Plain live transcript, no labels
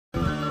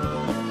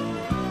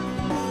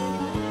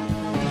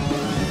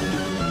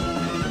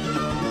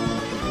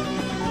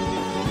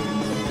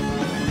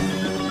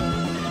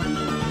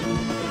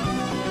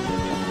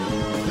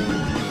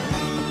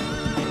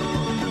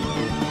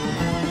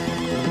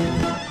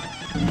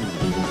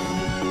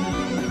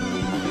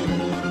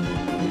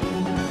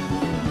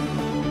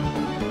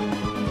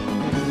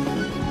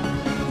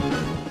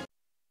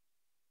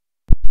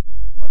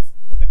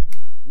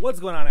What's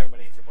going on,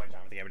 everybody? It's your boy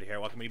John with the GamerDuo here.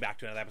 Welcome back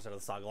to another episode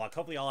of the Sagalocke.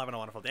 Hopefully y'all having a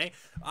wonderful day.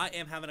 I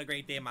am having a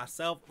great day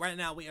myself. Right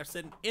now we are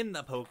sitting in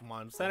the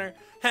Pokemon Center,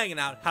 hanging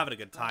out, having a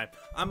good time.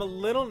 I'm a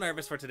little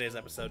nervous for today's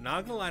episode,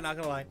 not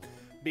gonna lie,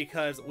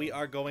 because we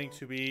are going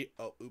to be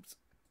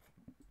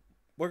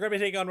we're gonna be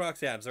taking on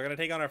Roxanne. So we're gonna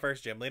take on our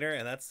first gym leader,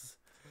 and that's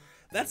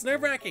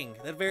nerve-wracking.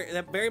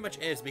 That very much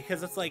is,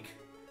 because it's like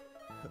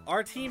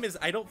our team is,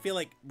 I don't feel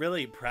like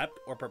really prepped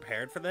or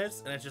prepared for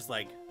this, and it's just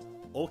like,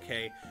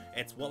 okay,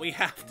 it's what we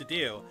have to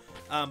do.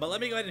 But let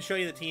me go ahead and show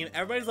you the team.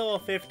 Everybody's level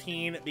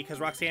 15 because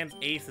Roxanne's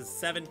ace is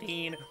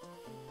 17.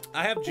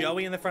 I have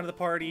Joey in the front of the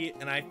party,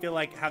 and I feel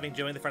like having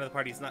Joey in the front of the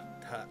party is not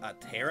a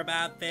terrible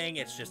bad thing.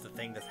 It's just a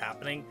thing that's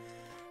happening.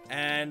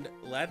 And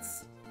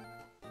let's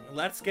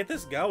get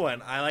this going.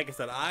 Like I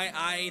said,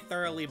 I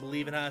thoroughly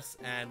believe in us,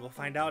 and we'll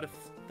find out if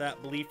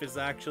that belief is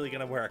actually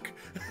gonna work.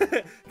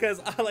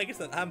 Because like I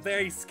said, I'm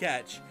very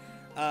sketch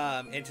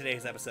in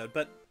today's episode.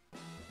 But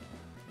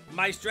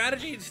my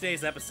strategy in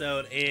today's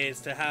episode is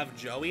to have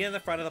Joey in the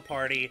front of the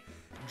party.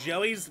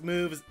 Joey's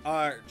moves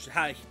are,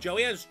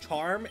 Joey has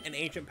Charm and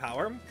Ancient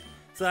Power,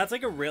 so that's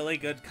like a really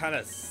good kind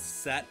of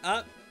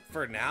setup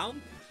for now.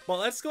 Well,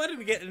 let's go ahead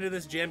and get into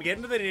this gym, get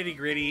into the nitty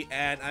gritty,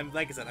 and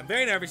like I said, I'm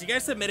very nervous. You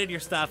guys submitted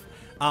your stuff.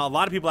 A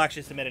lot of people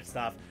actually submitted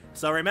stuff.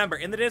 So remember,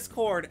 in the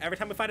Discord, every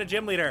time we find a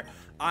gym leader,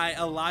 I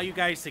allow you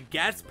guys to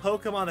guess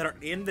Pokemon that are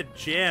in the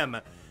gym.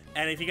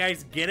 And if you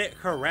guys get it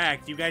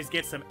correct, you guys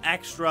get some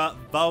extra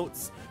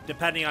votes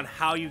depending on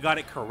how you got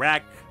it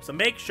correct. So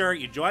make sure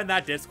you join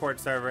that Discord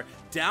server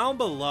down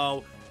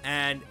below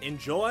and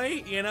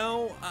enjoy, you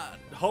know,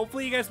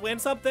 hopefully you guys win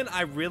something.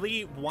 I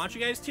really want you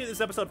guys to. This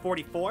is episode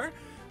 44.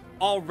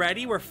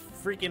 Already, we're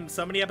freaking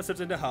so many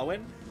episodes into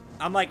Hoenn.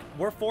 I'm like,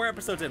 we're 4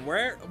 episodes in.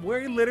 We're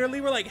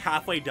like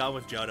halfway done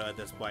with Johto at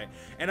this point.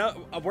 And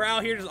we're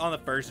out here just on the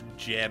first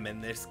gym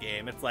in this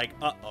game. It's like,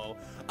 uh-oh.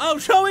 Oh,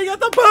 Joey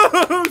got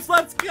the boost!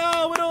 Let's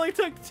go! It only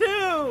took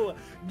 2!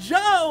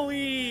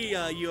 Joey!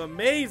 You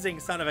amazing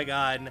son of a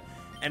gun.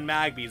 And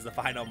Magby's the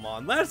final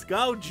mon. Let's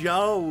go,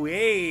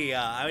 Joey!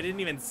 I didn't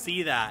even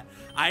see that.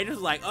 I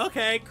just like,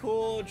 okay,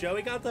 cool.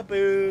 Joey got the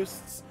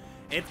boosts.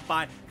 It's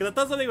fine. Because I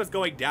thought something was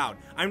going down.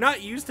 I'm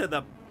not used to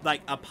the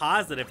like a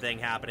positive thing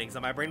happening, so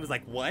my brain was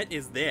like, what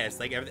is this?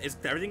 Like, is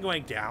everything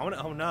going down?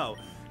 Oh no.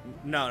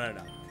 No,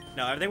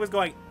 everything was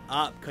going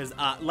up, because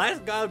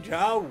let's go,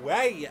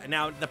 Joey.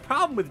 Now the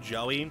problem with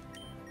Joey, and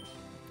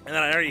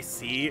that I already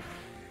see,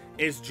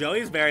 is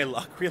Joey's very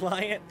luck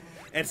reliant,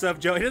 and so if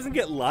Joey doesn't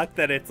get luck,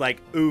 then it's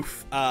like,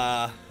 oof,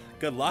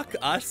 good luck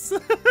us.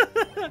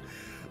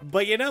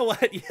 But you know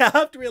what? You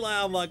have to rely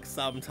on luck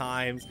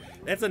sometimes.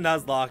 It's a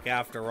Nuzlocke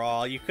after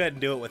all. You couldn't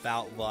do it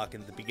without luck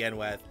to begin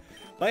with.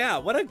 But yeah,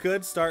 what a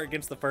good start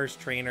against the first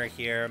trainer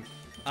here.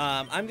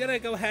 I'm gonna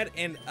go ahead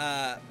and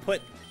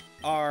put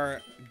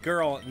our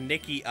girl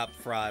Nikki up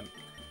front,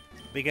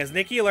 because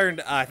Nikki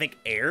learned, I think,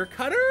 Air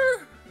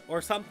Cutter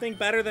or something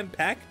better than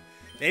Peck.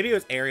 Maybe it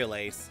was Aerial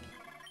Ace.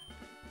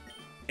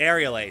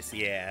 Aerial Ace,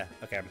 yeah.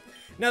 Okay.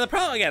 Now the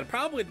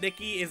problem with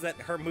Nikki is that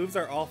her moves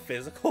are all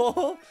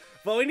physical,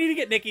 but we need to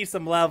get Nikki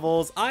some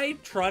levels. I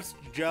trust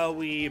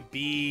Joey,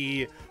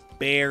 B,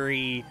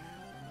 Barry,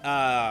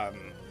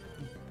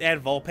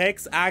 and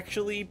Vulpix.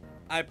 Actually,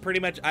 I pretty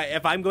much,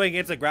 if I'm going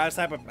against a grass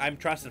type, I'm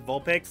trusted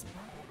Vulpix,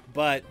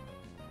 but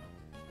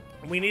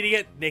we need to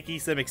get Nikki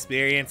some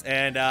experience.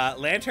 And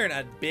Lantern,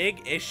 a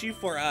big issue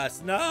for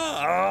us.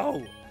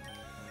 No,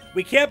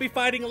 we can't be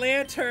fighting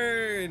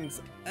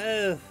Lanterns.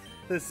 Ugh,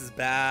 this is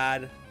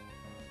bad.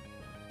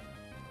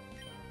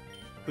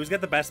 Who's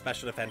got the best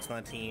special defense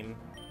on the team?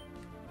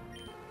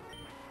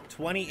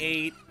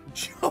 28.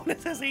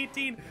 Jonas has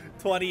 18.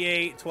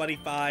 28,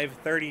 25,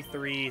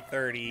 33,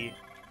 30.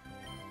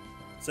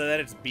 So then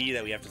it's B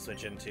that we have to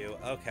switch into.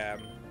 Okay.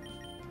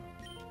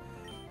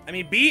 I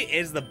mean, B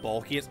is the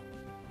bulkiest.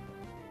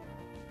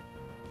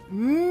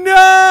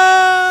 No!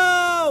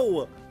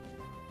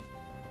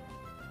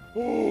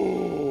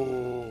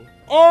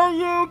 Are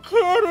you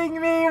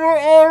kidding me? We're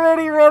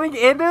already running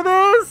into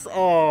this?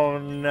 Oh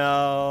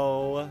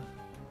no.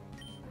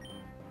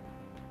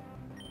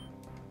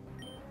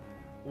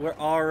 We're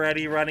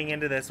already running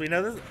into this. We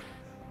know this.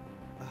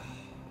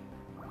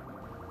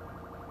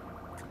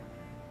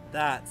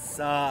 That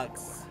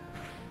sucks.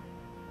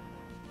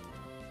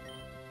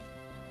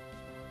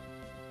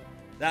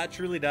 That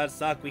truly does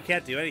suck. We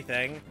can't do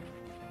anything.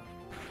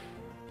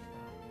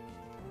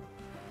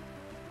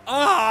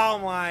 Oh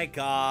my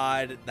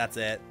god. That's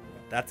it.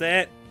 That's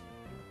it.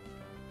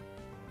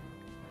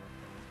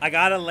 I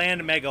gotta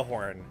land Mega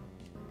Horn.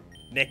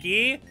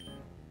 Nikki,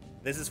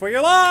 this is for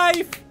your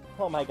life.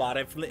 Oh my god,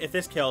 if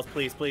this kills,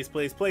 please, please,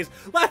 please, please.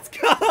 Let's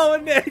go,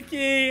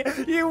 Nikki!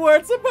 You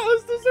weren't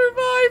supposed to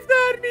survive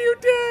that, and you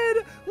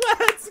did!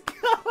 Let's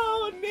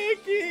go,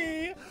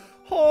 Nikki!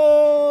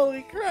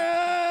 Holy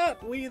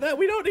crap! We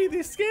don't need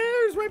these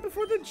scares right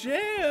before the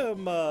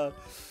gym! Oh,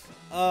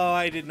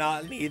 I did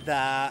not need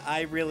that.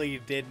 I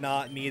really did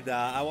not need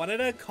that. I wanted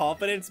a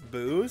confidence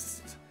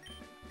boost.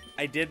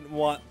 I didn't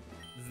want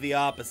the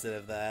opposite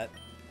of that.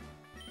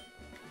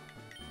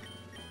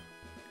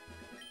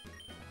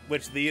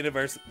 which the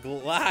universe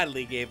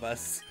gladly gave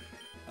us.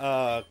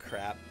 Oh,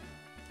 crap.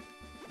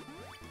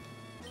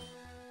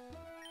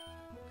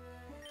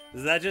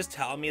 Does that just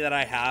tell me that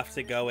I have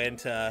to go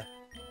into...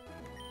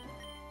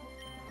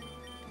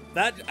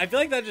 That, I feel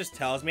like that just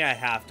tells me I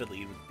have to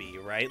lead with B,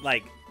 right?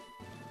 Like...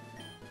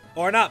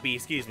 Or not B,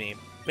 excuse me.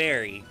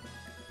 Barry.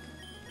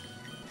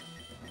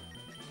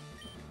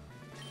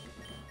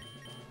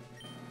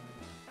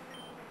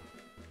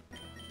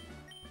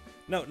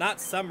 No,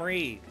 not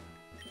Summary.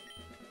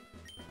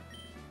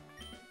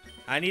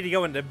 I need to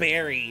go into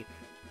Barry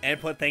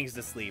and put things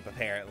to sleep,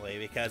 apparently.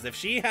 Because if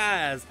she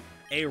has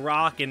a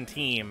rockin'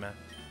 team,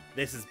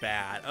 this is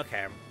bad.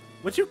 Okay.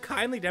 Would you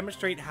kindly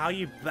demonstrate how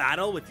you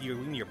battle with your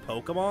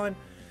Pokemon?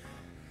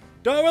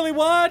 Don't really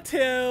want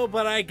to,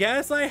 but I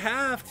guess I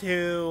have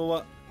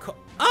to.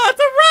 Oh,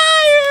 it's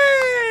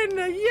a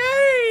Ryan!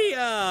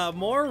 Yay!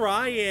 More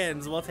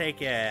Ryans. We'll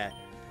take it.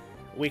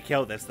 We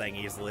killed this thing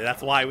easily.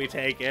 That's why we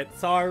take it.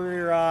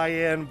 Sorry,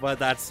 Ryan, but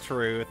that's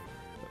truth.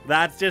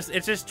 That's just,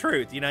 it's just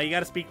truth. You know, you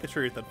gotta speak the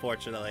truth,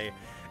 unfortunately.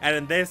 And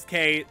in this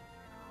case...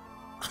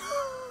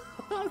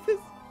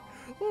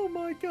 oh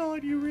my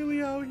god, you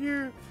really out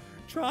here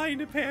trying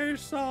to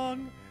perish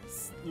song.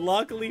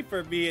 Luckily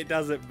for me, it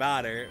doesn't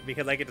matter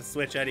because I get to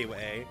switch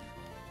anyway.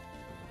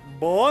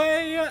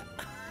 Boy,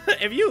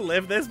 if you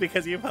live this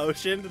because you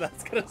potioned,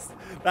 that's gonna...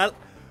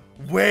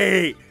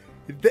 Wait!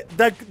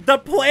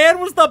 The plan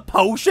was the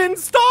potion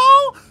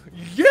stall?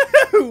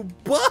 You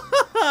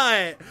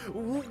butt!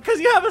 Because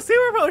you have a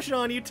super potion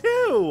on you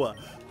too!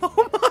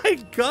 Oh my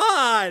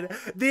god!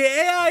 The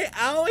AI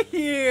out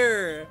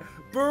here!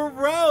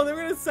 Bro, they're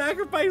gonna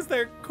sacrifice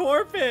their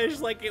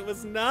corphish like it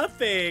was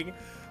nothing!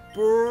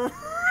 Bro!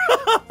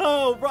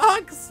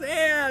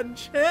 Roxanne,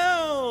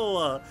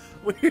 chill!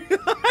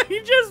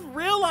 I just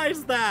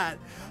realized that!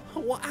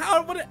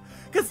 How would it...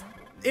 Because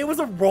it was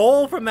a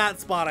roll from that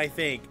spot, I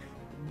think.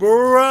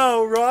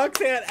 Bro,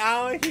 Roxanne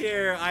out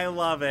here. I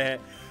love it.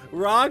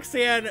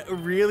 Roxanne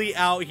really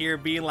out here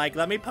being like,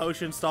 let me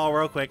potion stall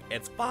real quick.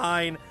 It's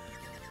fine.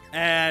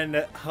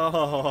 And,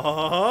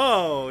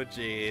 oh,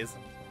 jeez.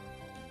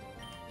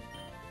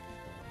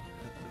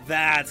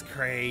 That's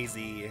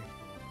crazy.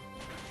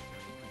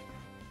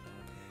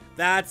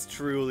 That's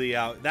truly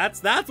out.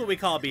 That's what we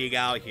call being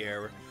out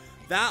here.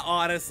 That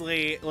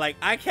honestly, like,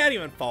 I can't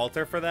even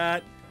falter for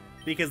that.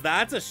 Because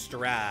that's a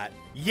strat.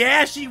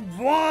 Yeah, she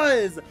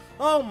was!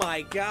 Oh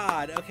my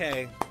god.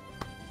 Okay.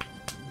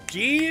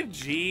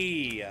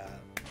 GG.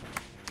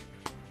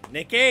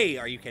 Nikki!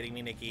 Are you kidding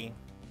me, Nikki?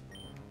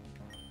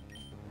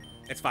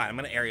 It's fine. I'm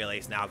gonna aerial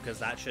ace now because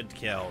that should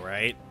kill,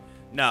 right?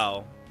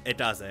 No, it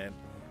doesn't.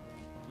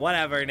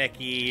 Whatever,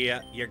 Nikki.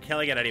 You're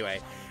killing it anyway.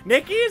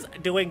 Nikki's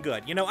doing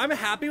good. You know, I'm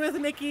happy with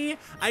Nikki.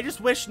 I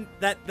just wish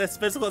that this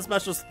physical and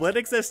special split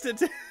existed.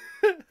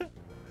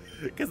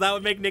 Because that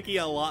would make Nikki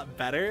a lot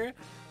better.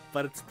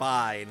 But it's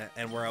fine,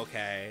 and we're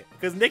okay.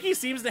 Because Nikki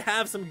seems to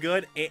have some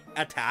good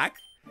attack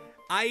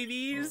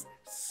IVs,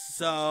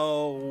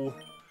 so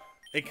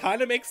it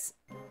kind of makes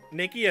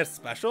Nikki a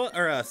special,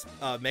 or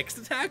a mixed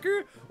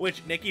attacker,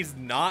 which Nikki's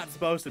not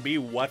supposed to be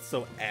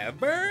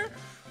whatsoever.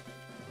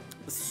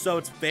 So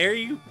it's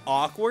very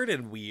awkward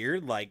and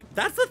weird. Like,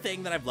 that's the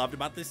thing that I've loved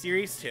about this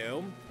series,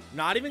 too.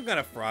 Not even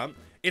gonna front,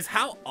 is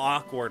how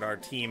awkward our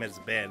team has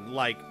been.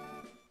 Like,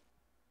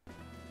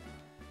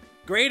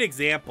 great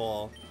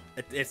example...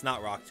 It's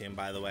not Rock Tomb,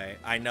 by the way.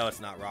 I know it's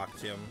not Rock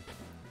Tomb.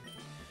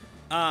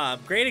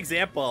 Great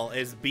example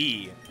is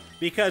B.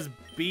 Because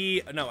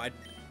B... No, I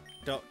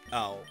don't...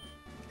 Oh.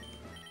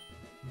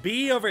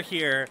 B over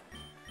here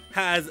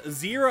has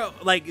zero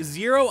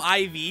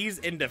IVs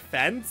in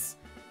defense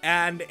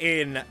and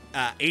in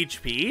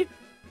HP.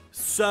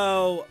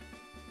 So,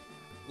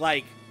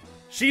 like,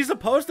 she's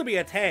supposed to be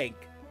a tank,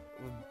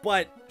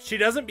 but she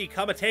doesn't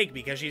become a tank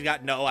because she's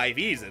got no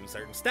IVs in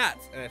certain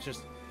stats. And it's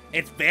just...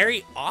 It's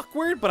very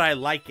awkward, but I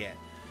like it.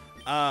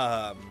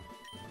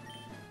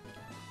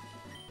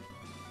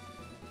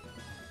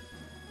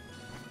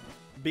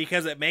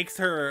 Because it makes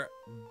her,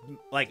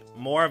 like,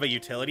 more of a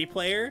utility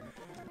player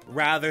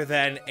rather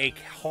than a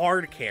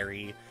hard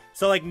carry.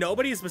 So, like,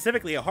 nobody's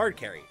specifically a hard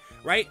carry,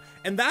 right?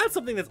 And that's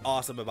something that's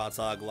awesome about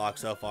Sagalocke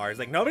so far. Is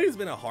like, nobody's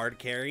been a hard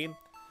carry.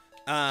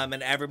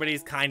 And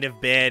everybody's kind of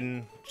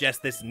been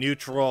just this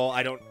neutral.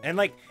 And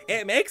like,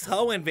 it makes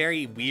Hoenn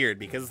very weird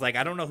because it's like,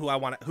 I don't know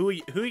who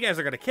you guys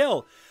are gonna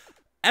kill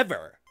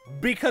ever,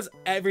 because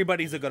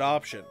everybody's a good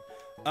option.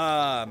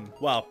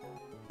 Well,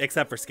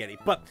 except for Skitty,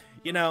 but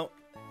you know,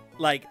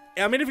 like,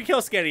 I mean, if you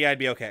kill Skitty, I'd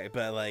be okay,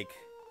 but like,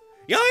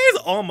 you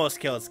guys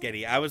almost killed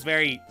Skitty. I was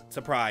very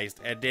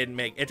surprised. It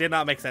did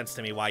not make sense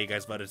to me why you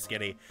guys voted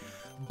Skitty,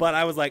 but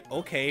I was like,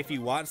 okay, if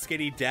you want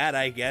Skitty dead,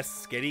 I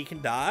guess Skitty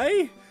can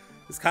die.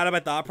 It's kind of my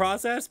thought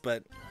process,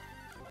 but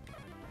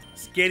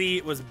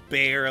Skitty was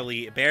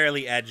barely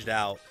edged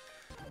out.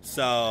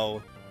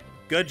 So,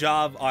 good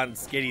job on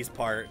Skitty's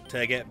part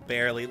to get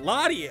barely...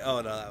 Lottie... Oh,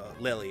 no,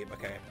 Lily.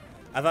 Okay.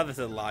 I thought this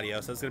was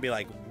Ladio, so it's going to be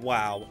like,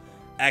 wow.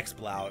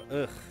 X-Bloud.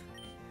 Ugh.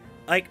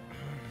 Like,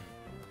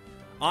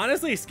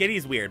 Honestly,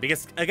 Skitty's weird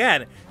because,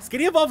 again,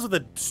 Skitty evolves with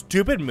a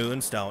stupid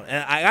Moonstone,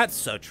 and I got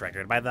so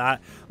triggered by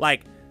that.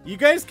 Like, you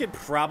guys could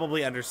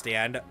probably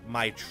understand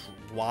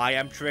why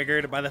I'm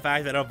triggered by the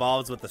fact that it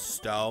evolves with the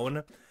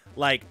stone.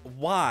 Like,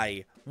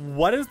 why?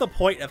 What is the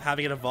point of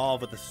having it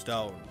evolve with the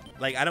stone?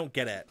 Like, I don't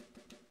get it.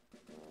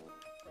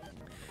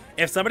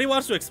 If somebody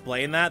wants to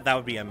explain that, that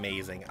would be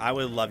amazing. I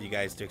would love you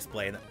guys to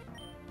explain that.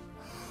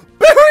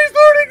 Barry's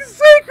learning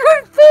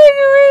Sacred Fire!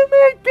 Oh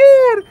my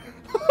god!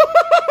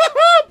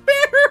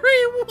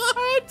 Barry,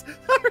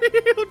 what are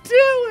you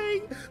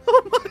doing?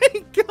 Oh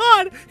my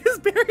god! Is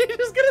Barry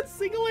just gonna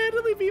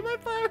single-handedly beat my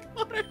fire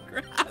water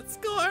grass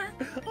score?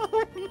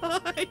 Oh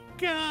my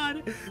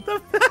god!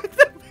 The fact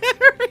that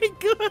Barry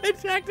could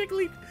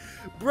technically...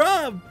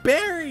 Bruh,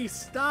 Barry,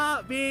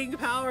 stop being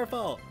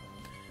powerful!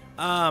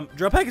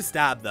 Dropeg is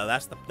stabbed though.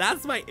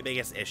 That's my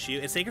biggest issue.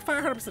 Is Sacred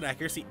Fire 100%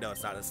 accuracy? No,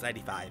 it's not. It's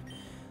 95.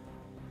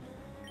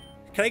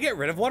 Can I get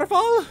rid of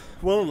Waterfall?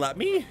 Will it let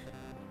me?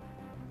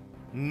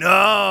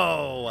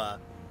 No!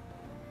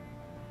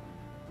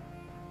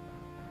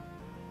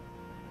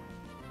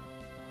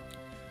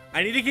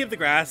 I need to keep the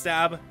grass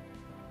stab.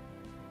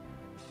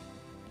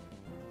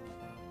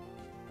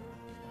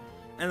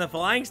 And the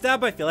flying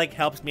stab, I feel like,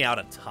 helps me out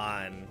a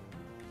ton.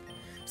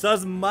 So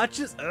as much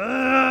as...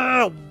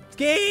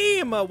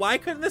 game! Why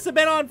couldn't this have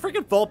been on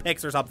freaking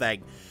Vulpix or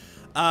something?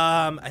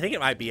 I think it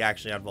might be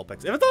actually on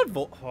Vulpix. If it's on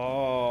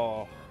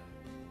oh...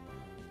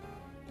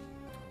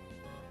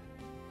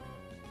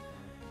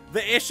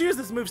 The issue is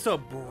this move's so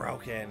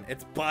broken.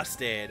 It's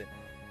busted.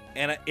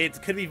 And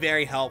it could be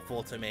very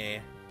helpful to me.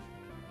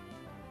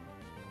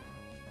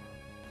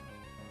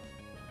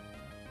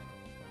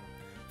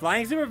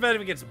 Flying super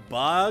effective against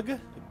Bug,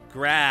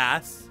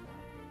 Grass.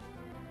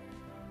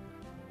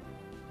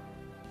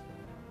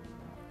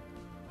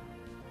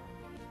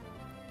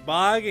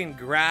 Bug and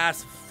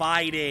Grass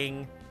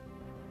fighting.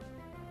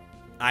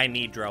 I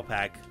need Drill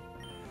Peck.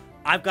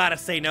 I've got to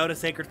say no to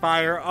Sacred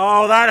Fire.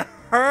 Oh, that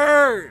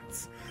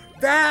hurts.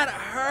 That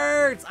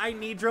hurts! I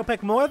need Drill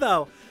Peck more,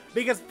 though,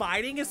 because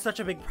fighting is such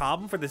a big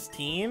problem for this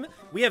team.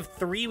 We have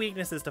 3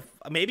 weaknesses to...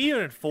 maybe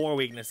even 4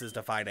 weaknesses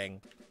to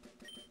fighting.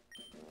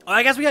 Oh,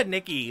 I guess we got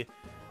Nikki,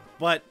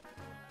 but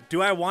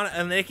do I want...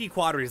 a Nikki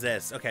quad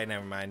resist. Okay,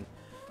 never mind.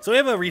 So we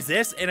have a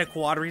resist and a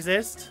quad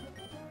resist,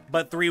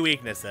 but 3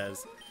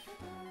 weaknesses.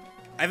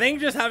 I think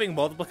just having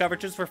multiple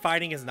coverages for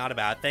fighting is not a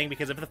bad thing,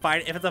 because if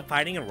it's a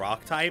fighting and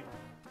rock type,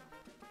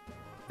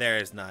 there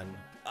is none.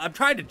 I'm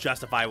trying to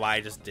justify why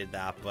I just did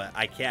that, but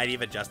I can't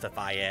even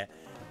justify it.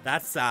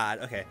 That's sad.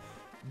 Okay.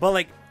 But,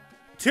 like,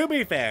 to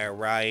be fair,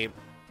 right?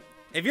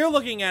 If you're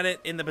looking at it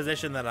in the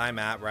position that I'm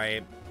at,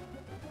 right?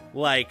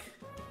 Like,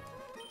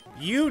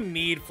 you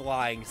need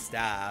Flying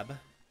Stab.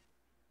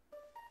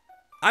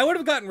 I would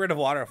have gotten rid of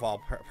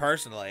Waterfall,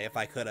 personally, if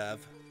I could have.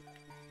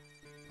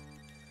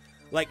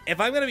 Like,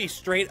 if I'm going to be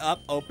straight up,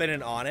 open,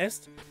 and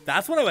honest,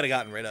 that's what I would have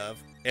gotten rid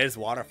of, is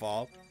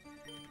Waterfall.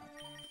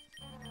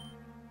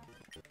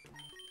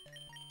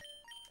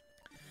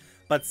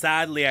 But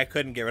sadly, I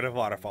couldn't get rid of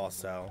Waterfall,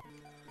 so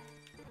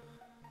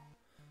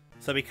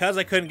because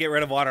I couldn't get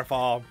rid of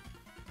Waterfall,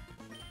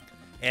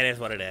 it is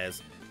what it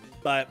is.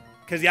 But,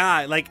 because,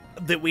 yeah, like,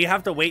 we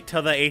have to wait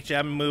till the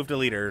HM move to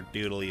leader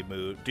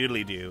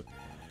doodly do.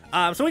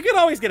 So we could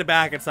always get it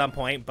back at some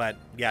point, but,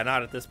 yeah,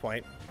 not at this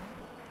point.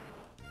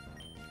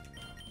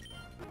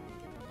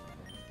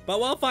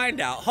 But we'll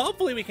find out.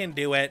 Hopefully we can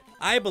do it.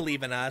 I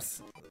believe in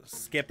us.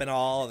 Skipping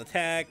all the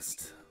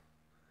text.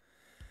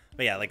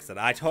 But yeah, like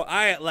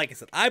I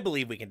said, I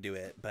believe we can do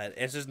it, but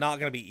it's just not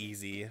gonna be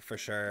easy for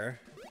sure.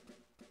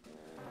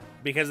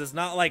 Because it's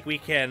not like we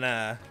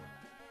can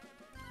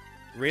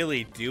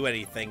really do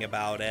anything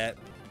about it.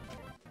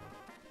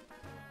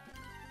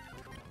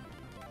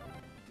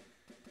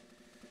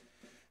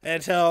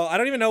 Until I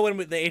don't even know when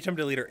the HM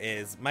deleter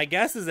is. My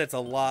guess is it's a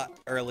lot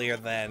earlier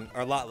than,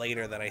 or a lot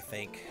later than I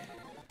think.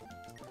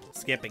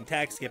 Skipping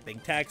text, skipping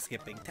text,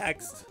 skipping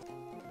text.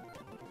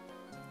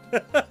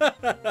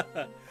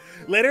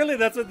 Literally,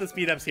 that's what the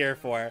speed up's here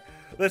for.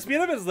 The speed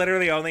up is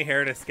literally only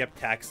here to skip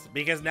text,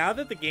 because now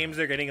that the games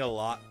are getting a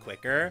lot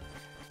quicker,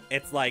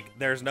 it's like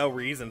there's no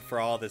reason for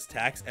all this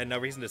text and no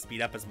reason to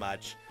speed up as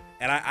much.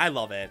 And I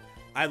love it.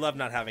 I love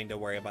not having to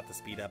worry about the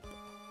speed up.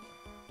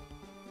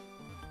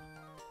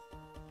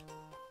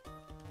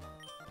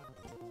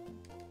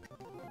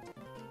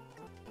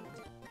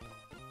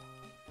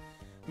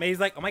 May's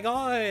like, oh my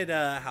god,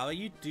 how are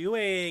you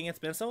doing? It's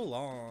been so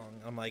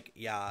long. I'm like,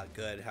 yeah,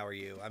 good, how are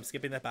you? I'm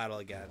skipping that battle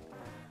again.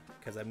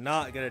 Because I'm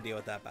not going to deal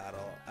with that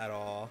battle at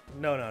all.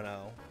 No, no,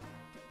 no.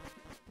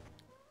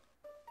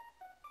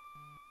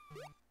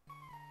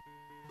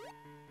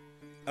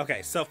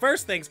 Okay, so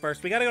first things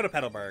first, we got to go to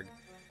Petalburg.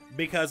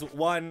 Because,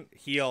 one,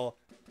 heal.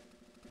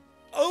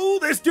 Oh,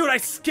 this dude, I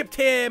skipped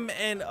him,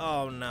 and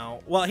oh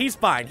no. Well, he's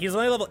fine. He's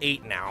only level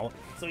 8 now,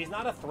 so he's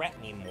not a threat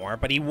anymore,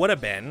 but he would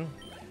have been.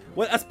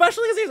 Well,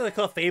 especially because he has a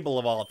Clefable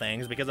of all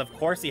things, because of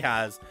course he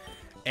has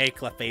a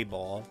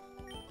Clefable.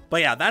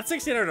 But yeah, that's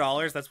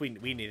 $1,600. That's we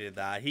needed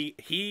that.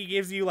 He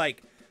gives you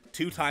like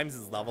 2 times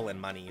his level in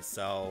money,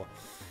 so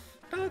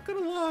not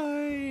gonna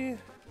lie.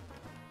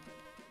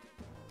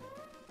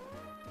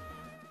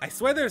 I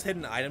swear there's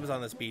hidden items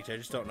on this beach, I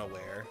just don't know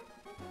where.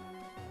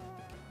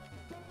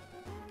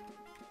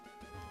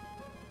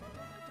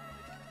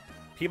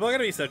 People are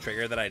gonna be so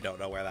triggered that I don't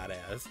know where that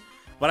is.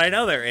 But I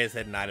know there is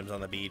hidden items on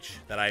the beach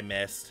that I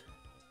missed.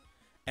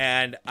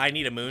 And I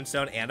need a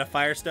moonstone and a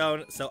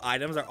firestone, so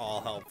items are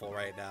all helpful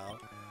right now.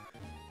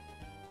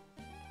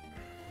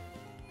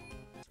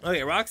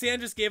 Okay,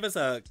 Roxanne just gave us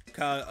a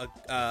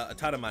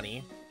ton of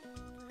money.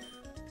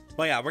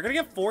 But yeah, we're gonna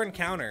get 4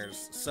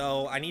 encounters,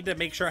 so I need to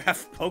make sure I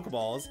have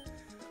Pokeballs.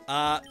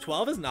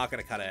 12 is not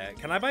gonna cut it.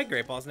 Can I buy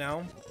Great Balls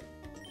now?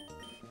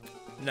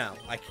 No,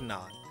 I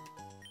cannot.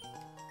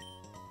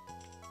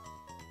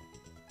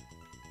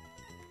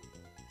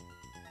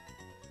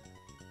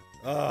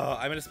 Oh,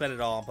 I'm gonna spend it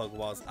all on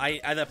Pokeballs.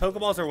 The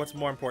Pokeballs are what's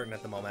more important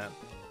at the moment.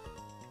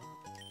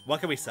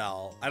 What can we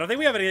sell? I don't think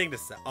we have anything to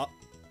sell.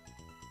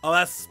 Oh,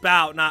 that's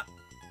Spout, not...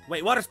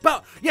 Wait, Water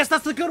Spout! Yes,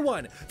 that's the good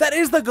one! That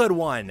is the good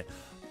one!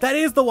 That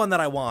is the one that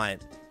I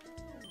want.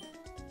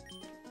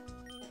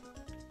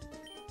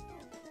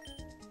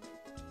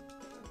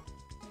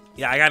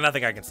 Yeah, I got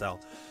nothing I can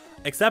sell.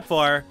 Except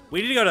for,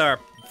 we need to go to our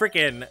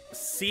freaking...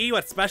 See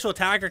what special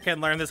attacker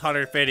can learn this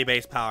 150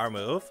 base power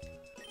move.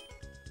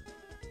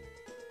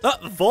 Oh,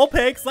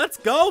 Vulpix, let's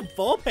go,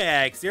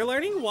 Vulpix! You're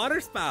learning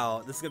Water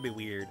Spout. This is gonna be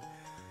weird.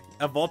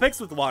 A Vulpix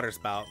with Water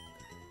Spout.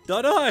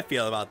 Don't know how I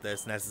feel about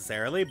this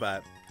necessarily,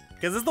 but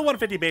because this is the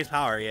 150 base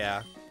power,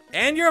 yeah.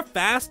 And you're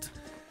fast,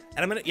 and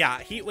I'm gonna, yeah,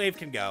 Heat Wave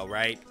can go,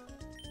 right?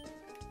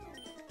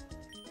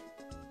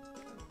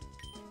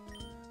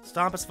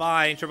 Stomp is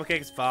fine, Triple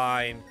Kick is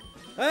fine.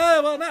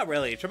 Well, not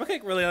really. Triple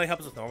Kick really only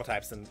helps with normal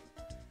types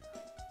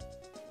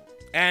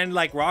and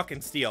like Rock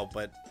and Steel,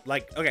 but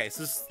like, okay,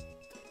 so.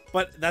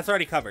 But that's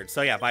already covered,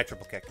 so yeah, buy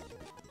Triple Kick.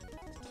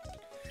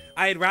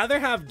 I'd rather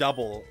have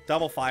double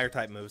fire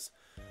type moves.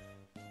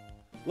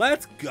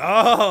 Let's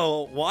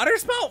go! Water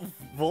Spout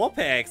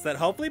Vulpix that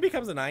hopefully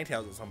becomes a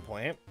Ninetales at some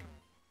point.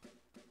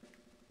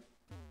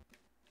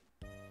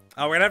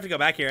 Oh, we're gonna have to go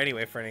back here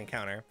anyway for an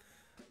encounter.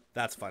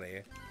 That's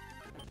funny.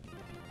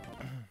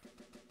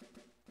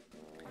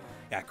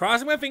 Yeah,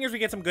 crossing my fingers we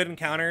get some good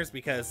encounters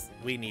because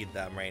we need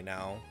them right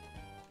now.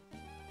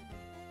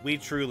 We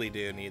truly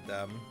do need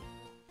them.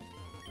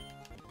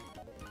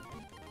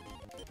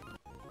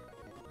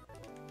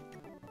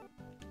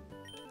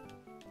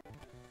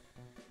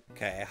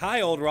 Okay, hi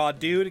old rod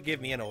dude,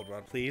 give me an old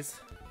rod please.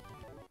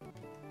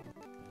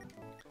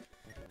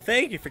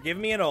 Thank you for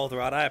giving me an old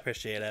rod, I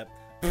appreciate it.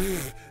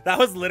 That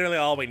was literally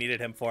all we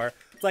needed him for.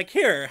 It's like,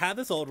 here, have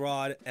this old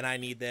rod, and I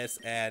need this,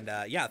 and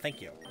yeah,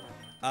 thank you.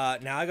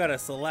 Now I gotta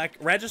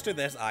register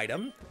this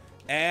item,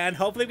 and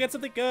hopefully we get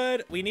something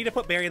good. We need to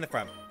put Barry in the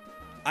front.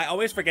 I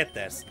always forget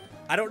this.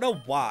 I don't know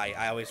why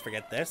I always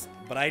forget this,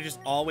 but I just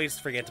always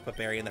forget to put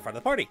Barry in the front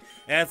of the party.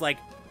 And it's like,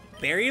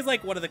 Barry is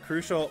like one of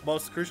the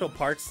most crucial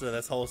parts to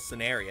this whole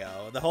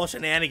scenario. The whole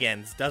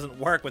shenanigans doesn't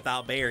work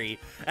without Barry.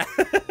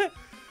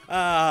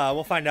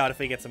 We'll find out if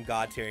we get some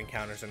god tier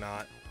encounters or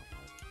not.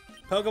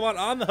 Pokemon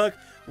on the hook.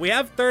 We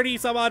have 30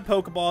 some odd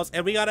Pokeballs,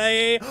 and we got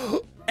a...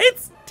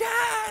 It's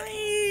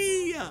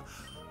Daddy!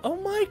 Oh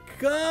my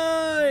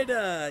god!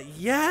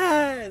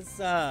 Yes!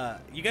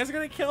 You guys are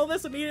gonna kill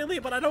this immediately,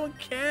 but I don't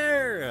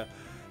care!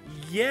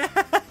 Yeah!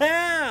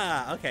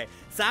 Okay.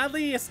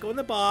 Sadly, it's going in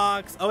the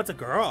box. Oh, it's a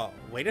girl.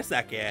 Wait a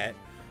second.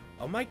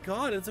 Oh my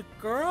god, it's a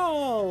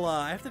girl!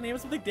 I have to name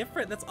it something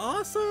different. That's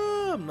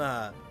awesome!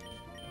 I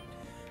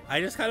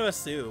just kind of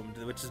assumed,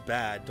 which is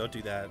bad. Don't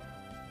do that.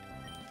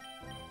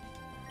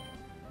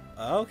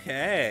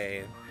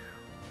 Okay.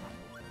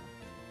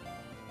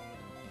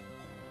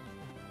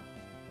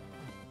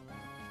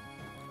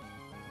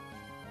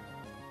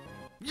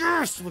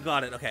 Yes! We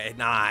got it. Okay,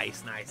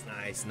 nice, nice,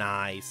 nice,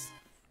 nice.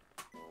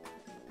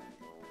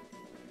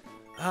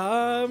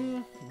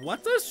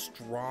 What's a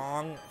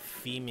strong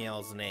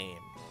female's name?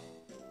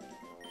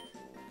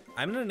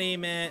 I'm gonna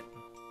name it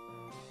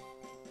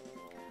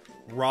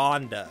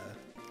Rhonda.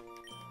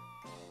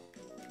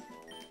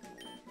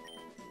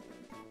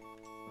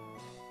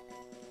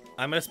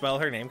 I'm gonna spell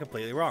her name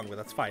completely wrong, but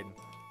that's fine.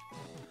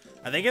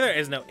 I think there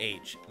is no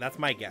H. That's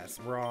my guess.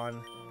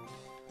 Ron.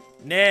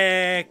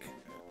 Nick.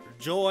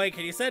 Joy,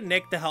 can you send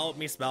Nick to help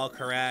me spell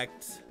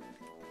correct?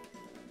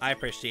 I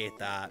appreciate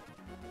that.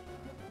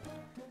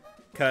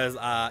 Cause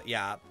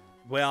yeah,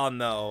 we all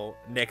know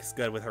Nick's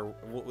good with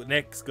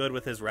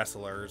his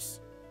wrestlers,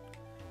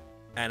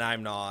 and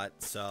I'm not.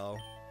 So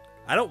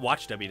I don't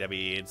watch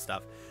WWE and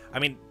stuff. I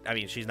mean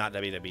she's not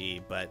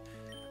WWE, but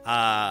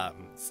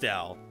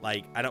still,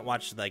 like, I don't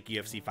watch like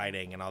UFC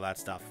fighting and all that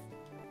stuff.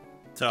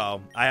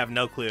 So I have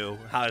no clue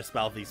how to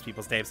spell these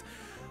people's names.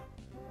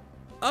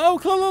 Oh,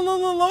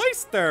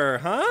 Cloyster,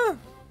 huh? I'm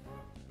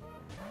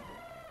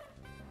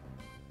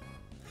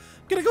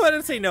gonna go ahead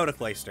and say no to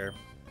Cloyster.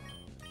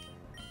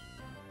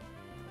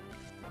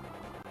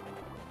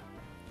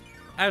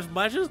 As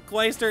much as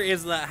Cloyster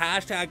is the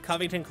hashtag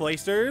Covington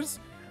Cloysters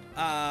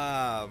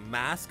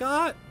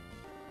mascot,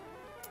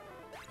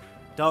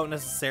 Don't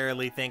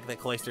necessarily think that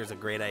Cloyster is a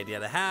great idea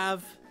to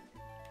have.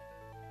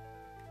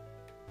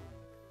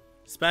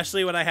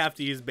 Especially when I have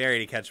to use Berry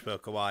to catch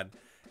Pokemon.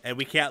 And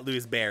we can't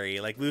lose Berry.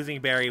 Like,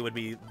 losing Berry would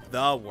be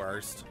the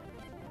worst.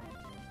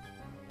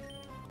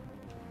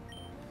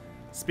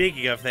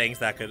 Speaking of things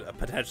that could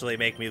potentially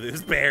make me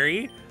lose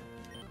Berry.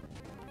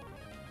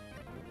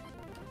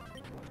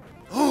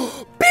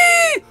 B!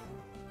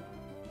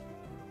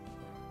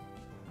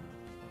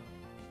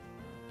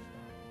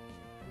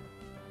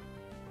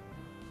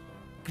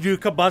 Dude,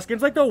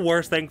 Combusken's like the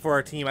worst thing for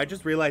our team. I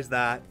just realized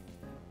that.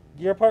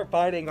 You're part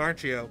fighting,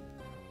 aren't you?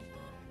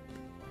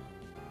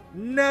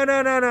 No,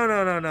 no, no, no,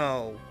 no, no,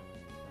 no.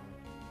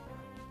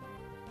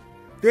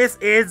 This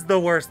is the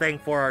worst thing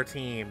for our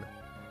team.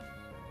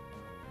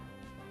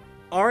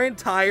 Our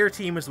entire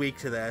team is weak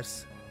to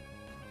this.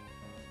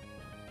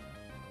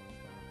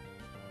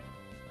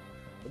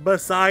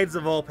 Besides the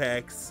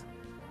Vulpix.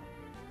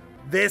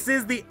 This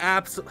is the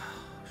absolute...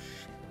 Oh,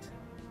 shit.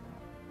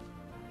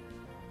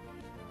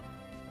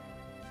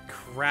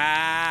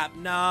 Crap.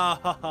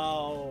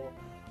 No.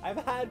 I've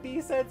had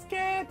B since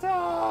Kanto.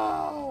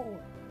 Oh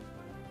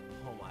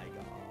my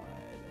god.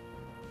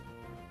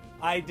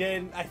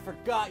 I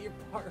forgot you're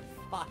part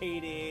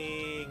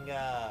fighting.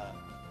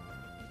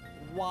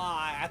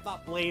 Why? I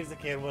thought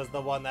Blaziken was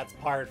the one that's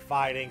part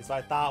fighting, so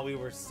I thought we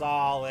were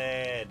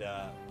solid.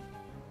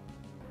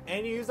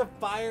 And you use a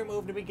fire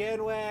move to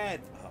begin with.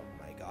 Oh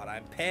my god,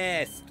 I'm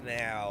pissed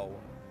now.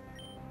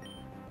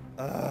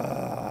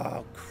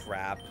 Oh,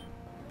 crap.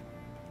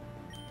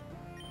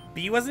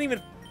 B wasn't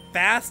even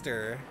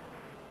faster.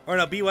 Or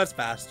no, B was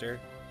faster.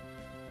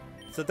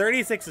 So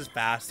 36 is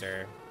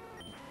faster.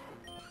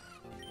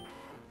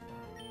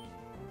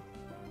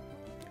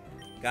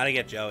 Gotta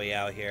get Joey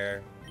out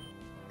here.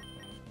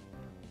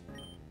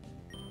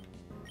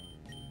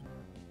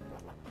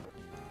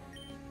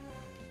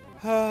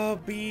 Oh,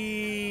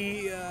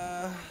 B.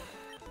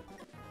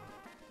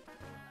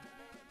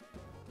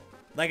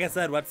 Like I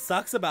said, what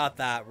sucks about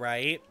that,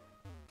 right,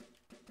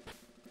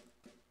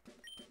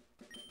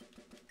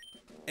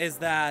 is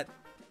that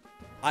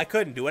I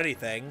couldn't do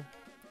anything.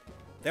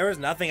 There was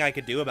nothing I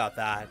could do about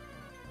that.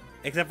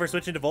 Except for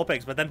switching to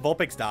Vulpix, but then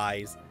Vulpix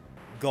dies.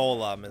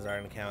 Golem is our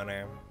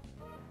encounter.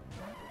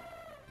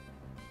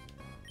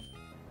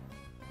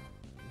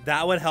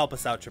 That would help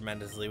us out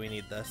tremendously. We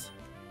need this.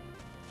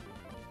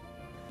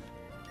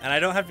 And I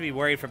don't have to be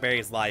worried for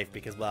Barry's life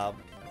because, well,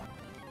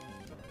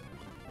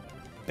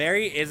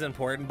 Barry is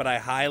important, but I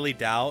highly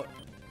doubt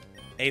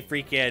a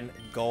freaking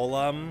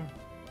Golem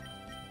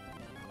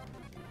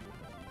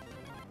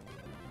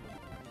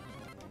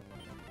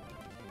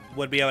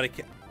would be able to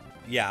kill.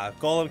 Yeah,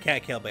 Golem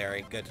can't kill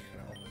Barry. Good to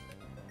know.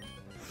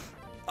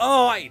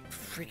 Oh, I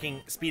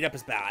freaking speed up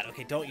is bad.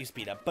 Okay, don't use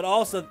speed up. But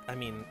also, I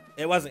mean,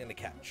 it wasn't going to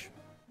catch.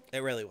 It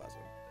really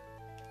wasn't.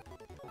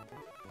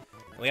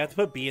 We have to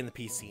put B in the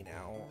PC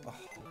now. Oh.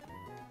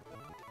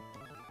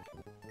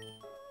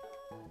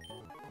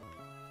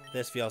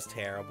 This feels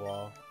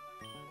terrible.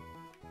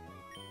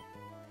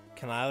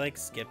 Can I, like,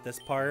 skip this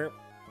part?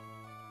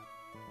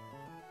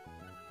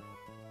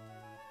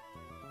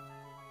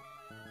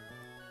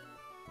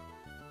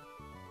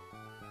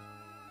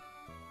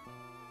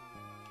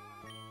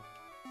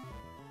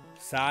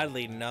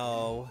 Sadly,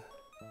 no.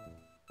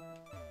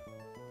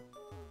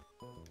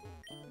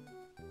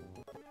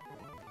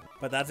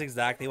 But that's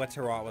exactly what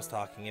Tarot was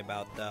talking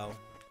about, though,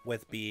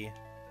 with B.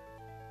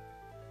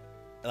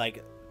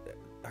 Like,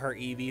 her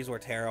EVs were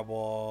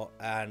terrible,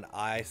 and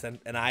I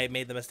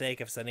made the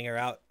mistake of sending her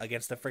out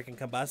against a freaking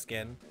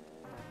Combusken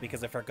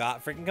because I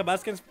forgot freaking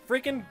Combusken's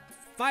freaking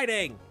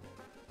fighting.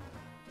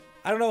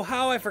 I don't know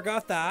how I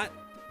forgot that,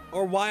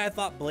 or why I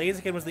thought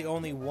Blaziken was the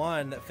only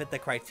one that fit the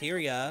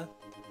criteria.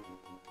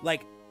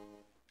 Like,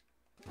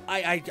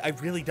 I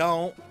really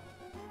don't.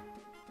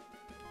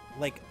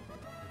 Like,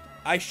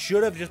 I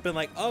should have just been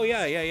like, oh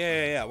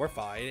yeah, we're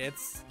fine.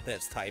 It's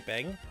this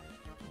typing.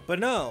 But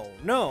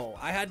no,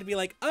 I had to be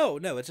like, oh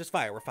no, it's just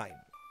fire, we're fine.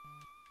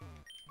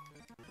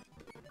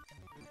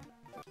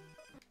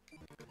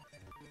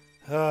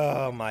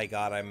 Oh my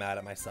god, I'm mad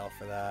at myself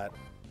for that.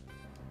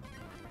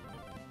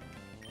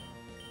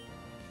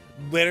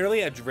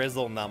 Literally a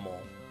Drizzle Numble.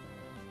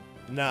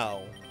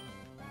 No.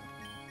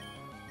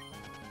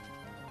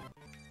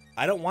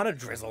 I don't want a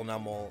Drizzle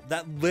Numble.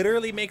 That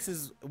literally makes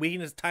his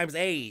weakness times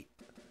 8.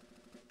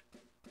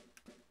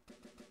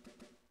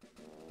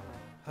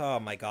 Oh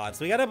my god,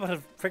 so we gotta put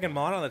a freaking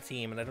Mon on the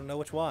team, and I don't know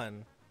which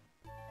one.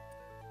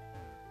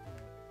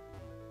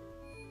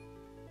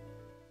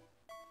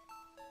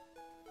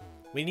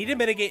 We need to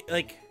mitigate,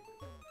 like,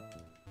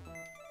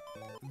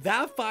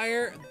 that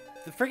fire,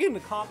 the freaking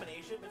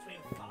combination between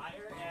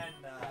fire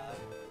and,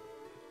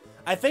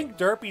 I think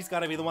Derpy's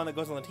gotta be the one that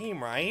goes on the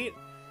team, right?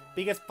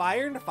 Because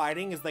fire and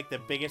fighting is, like, the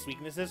biggest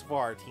weaknesses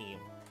for our team.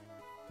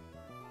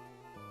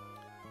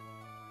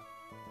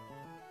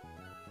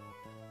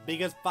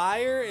 Because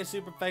fire is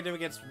super effective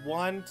against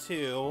 1,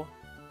 2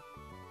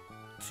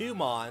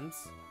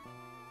 Mons.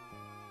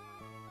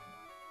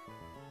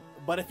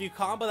 But if you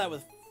combo that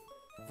with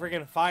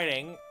friggin'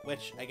 fighting,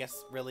 which I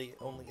guess really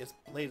only is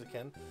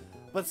Blaziken.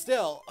 But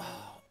still,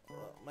 oh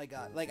my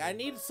god, like, I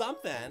need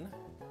something.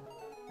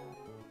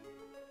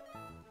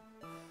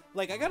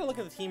 Like, I gotta look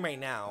at the team right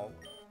now.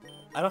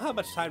 I don't have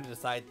much time to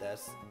decide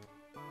this.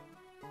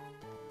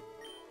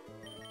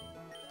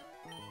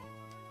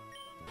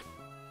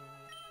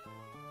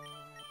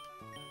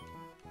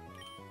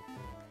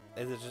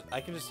 Is it just, I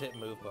can just hit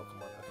move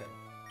Pokemon, okay.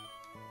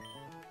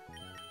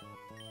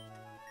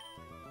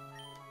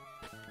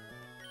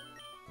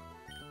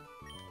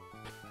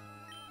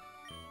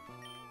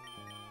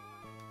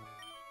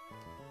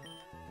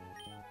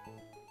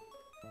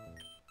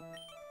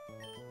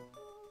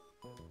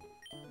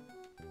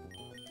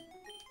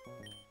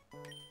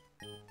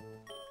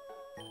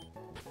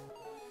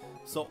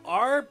 So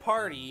our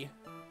party,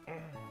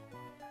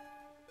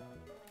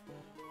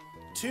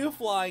 2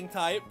 flying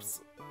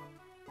types,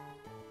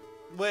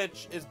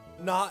 which is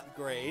not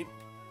great.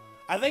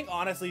 I think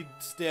honestly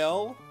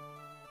still,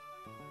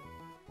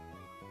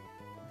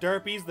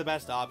 Derpy's the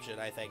best option,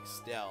 I think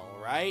still,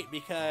 right?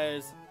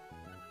 Because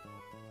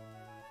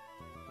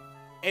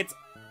its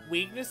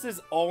weakness is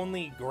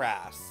only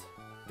grass.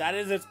 That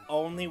is its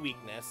only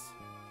weakness.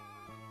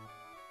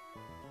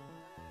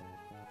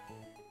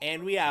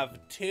 And we have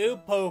 2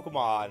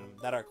 Pokemon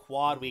that are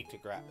quad weak to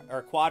grass,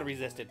 or quad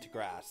resistant to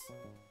grass.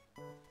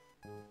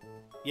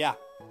 Yeah.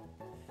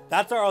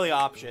 That's our only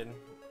option.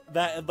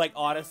 That, like,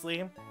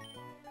 honestly,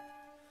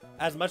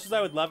 as much as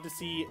I would love to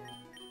see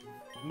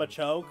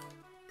Machoke,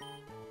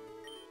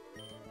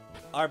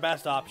 our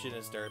best option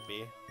is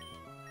Derpy.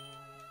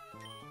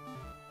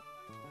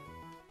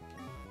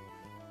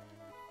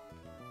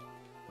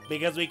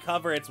 Because we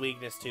cover its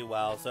weakness too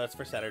well, so it's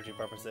for synergy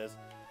purposes.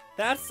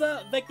 That's,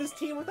 like, this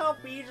team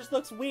without B just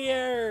looks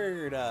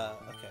weird.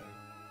 Okay.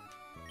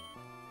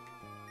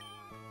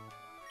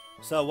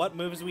 So, what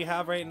moves do we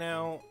have right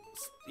now?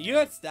 You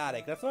got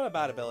Static. That's not a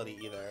bad ability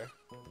either.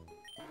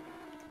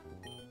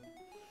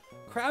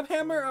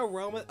 Crabhammer,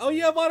 Aroma... Oh,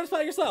 you have Water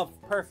Spout yourself.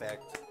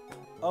 Perfect.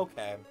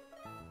 Okay.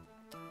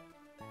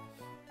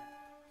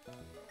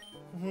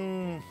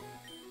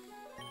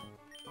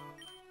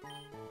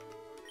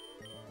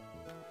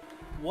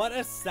 What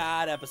a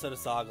sad episode of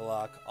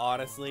Sagalocke,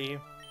 honestly.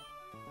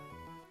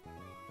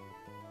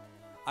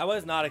 I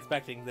was not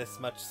expecting this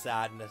much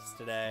sadness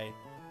today.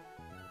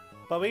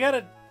 But we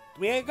got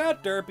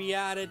Derpy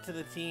added to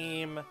the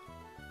team,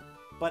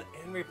 but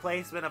in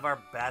replacement of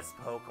our best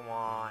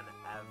Pokemon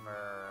ever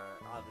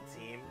on the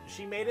team.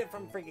 She made it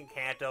from freaking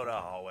Kanto to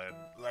Hoenn.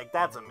 Like,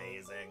 that's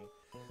amazing.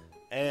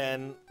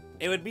 And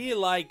it would be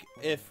like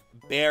if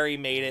Barry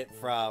made it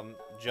from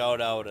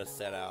Johto to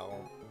Sinnoh.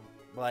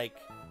 Like,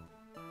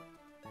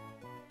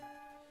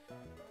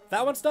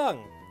 that one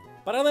stung.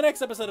 But on the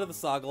next episode of the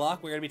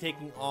Sagalocke, we're going to be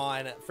taking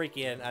on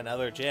freaking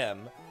another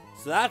gym.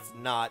 So that's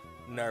not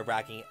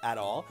nerve-wracking at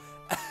all.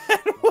 And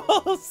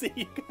we'll see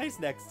you guys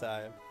next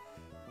time.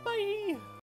 Bye!